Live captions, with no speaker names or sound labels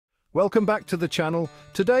Welcome back to the channel.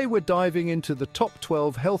 Today we're diving into the top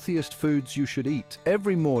 12 healthiest foods you should eat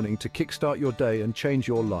every morning to kickstart your day and change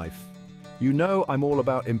your life. You know I'm all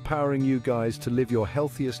about empowering you guys to live your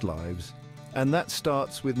healthiest lives, and that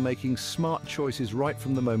starts with making smart choices right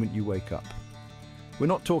from the moment you wake up. We're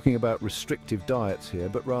not talking about restrictive diets here,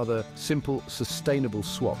 but rather simple, sustainable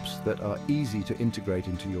swaps that are easy to integrate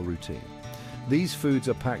into your routine. These foods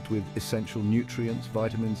are packed with essential nutrients,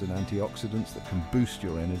 vitamins and antioxidants that can boost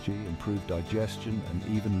your energy, improve digestion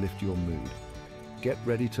and even lift your mood. Get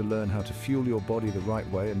ready to learn how to fuel your body the right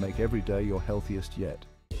way and make every day your healthiest yet.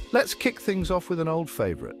 Let's kick things off with an old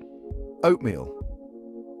favorite, oatmeal.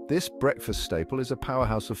 This breakfast staple is a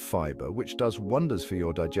powerhouse of fiber which does wonders for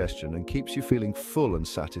your digestion and keeps you feeling full and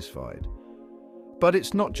satisfied. But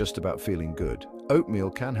it's not just about feeling good.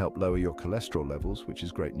 Oatmeal can help lower your cholesterol levels, which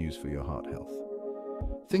is great news for your heart health.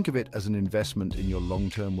 Think of it as an investment in your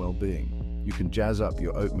long-term well-being. You can jazz up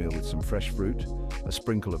your oatmeal with some fresh fruit, a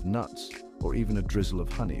sprinkle of nuts, or even a drizzle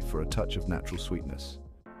of honey for a touch of natural sweetness.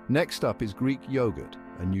 Next up is Greek yogurt,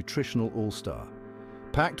 a nutritional all-star.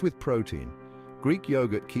 Packed with protein, Greek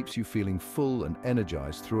yogurt keeps you feeling full and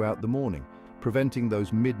energized throughout the morning, preventing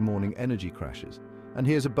those mid-morning energy crashes. And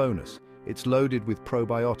here's a bonus. It's loaded with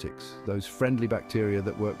probiotics, those friendly bacteria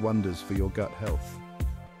that work wonders for your gut health.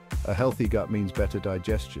 A healthy gut means better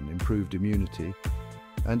digestion, improved immunity,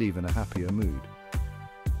 and even a happier mood.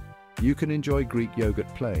 You can enjoy Greek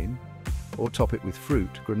yogurt plain, or top it with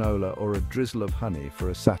fruit, granola, or a drizzle of honey for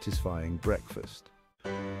a satisfying breakfast.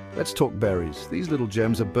 Let's talk berries. These little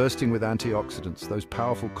gems are bursting with antioxidants, those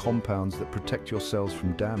powerful compounds that protect your cells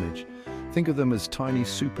from damage. Think of them as tiny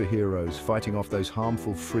superheroes fighting off those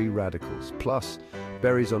harmful free radicals. Plus,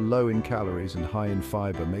 berries are low in calories and high in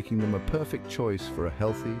fiber, making them a perfect choice for a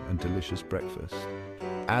healthy and delicious breakfast.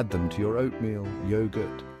 Add them to your oatmeal,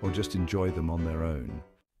 yogurt, or just enjoy them on their own.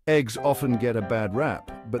 Eggs often get a bad rap,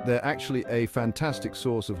 but they're actually a fantastic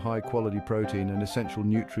source of high-quality protein and essential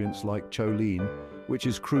nutrients like choline, which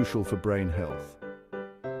is crucial for brain health.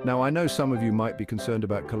 Now, I know some of you might be concerned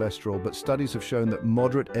about cholesterol, but studies have shown that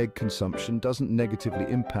moderate egg consumption doesn't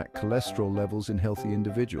negatively impact cholesterol levels in healthy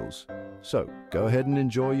individuals. So, go ahead and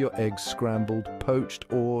enjoy your eggs scrambled,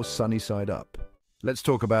 poached, or sunny side up. Let's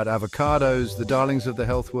talk about avocados, the darlings of the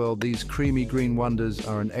health world. These creamy green wonders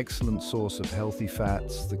are an excellent source of healthy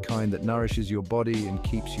fats, the kind that nourishes your body and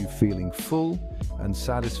keeps you feeling full and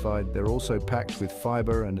satisfied. They're also packed with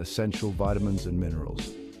fiber and essential vitamins and minerals.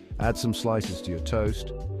 Add some slices to your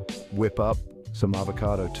toast, whip up some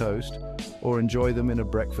avocado toast, or enjoy them in a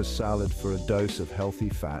breakfast salad for a dose of healthy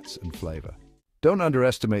fats and flavor. Don't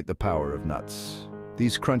underestimate the power of nuts.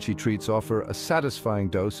 These crunchy treats offer a satisfying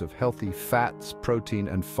dose of healthy fats, protein,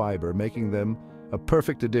 and fiber, making them a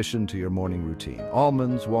perfect addition to your morning routine.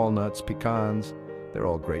 Almonds, walnuts, pecans, they're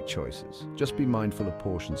all great choices. Just be mindful of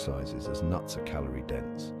portion sizes, as nuts are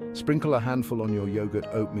calorie-dense. Sprinkle a handful on your yogurt,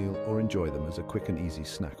 oatmeal, or enjoy them as a quick and easy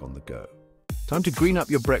snack on the go. Time to green up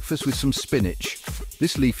your breakfast with some spinach.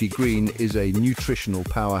 This leafy green is a nutritional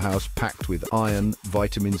powerhouse packed with iron,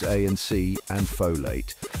 vitamins A and C, and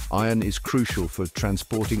folate. Iron is crucial for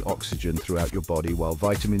transporting oxygen throughout your body, while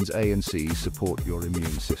vitamins A and C support your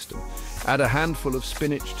immune system. Add a handful of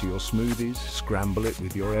spinach to your smoothies, scramble it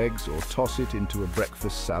with your eggs, or toss it into a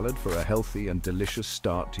breakfast salad for a healthy and delicious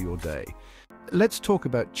start to your day. Let's talk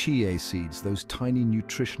about chia seeds, those tiny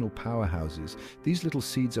nutritional powerhouses. These little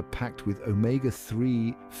seeds are packed with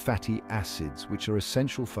omega-3 fatty acids, which are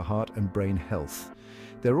essential for heart and brain health.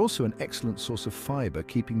 They're also an excellent source of fiber,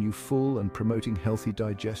 keeping you full and promoting healthy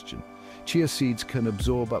digestion. Chia seeds can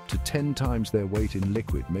absorb up to 10 times their weight in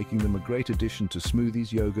liquid, making them a great addition to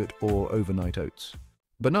smoothies, yogurt, or overnight oats.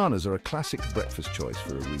 Bananas are a classic breakfast choice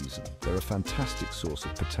for a reason. They're a fantastic source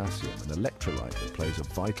of potassium, an electrolyte that plays a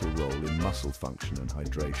vital role in muscle function and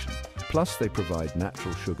hydration. Plus, they provide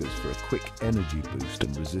natural sugars for a quick energy boost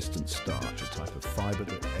and resistant starch, a type of fiber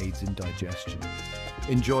that aids in digestion.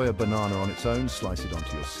 Enjoy a banana on its own, slice it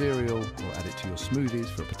onto your cereal, or add it to your smoothies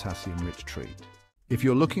for a potassium-rich treat. If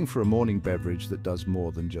you're looking for a morning beverage that does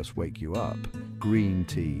more than just wake you up, green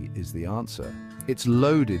tea is the answer. It's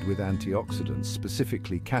loaded with antioxidants,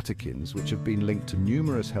 specifically catechins, which have been linked to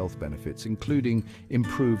numerous health benefits, including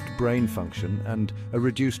improved brain function and a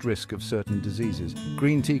reduced risk of certain diseases.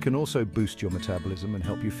 Green tea can also boost your metabolism and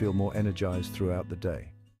help you feel more energized throughout the day.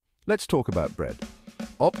 Let's talk about bread.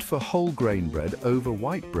 Opt for whole grain bread over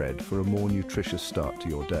white bread for a more nutritious start to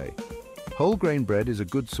your day. Whole grain bread is a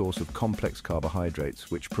good source of complex carbohydrates,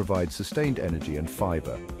 which provide sustained energy, and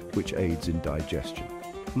fiber, which aids in digestion.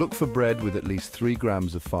 Look for bread with at least 3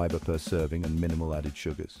 grams of fiber per serving and minimal added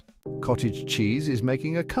sugars. Cottage cheese is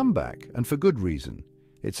making a comeback, and for good reason.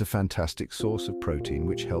 It's a fantastic source of protein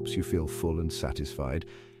which helps you feel full and satisfied,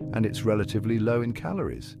 and it's relatively low in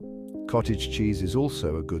calories. Cottage cheese is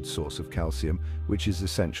also a good source of calcium, which is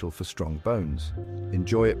essential for strong bones.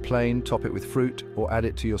 Enjoy it plain, top it with fruit, or add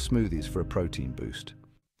it to your smoothies for a protein boost.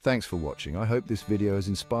 Thanks for watching. I hope this video has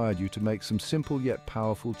inspired you to make some simple yet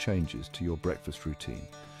powerful changes to your breakfast routine.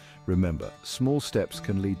 Remember, small steps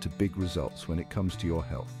can lead to big results when it comes to your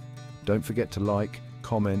health. Don't forget to like,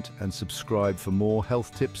 comment, and subscribe for more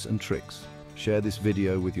health tips and tricks. Share this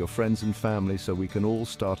video with your friends and family so we can all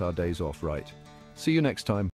start our days off right. See you next time.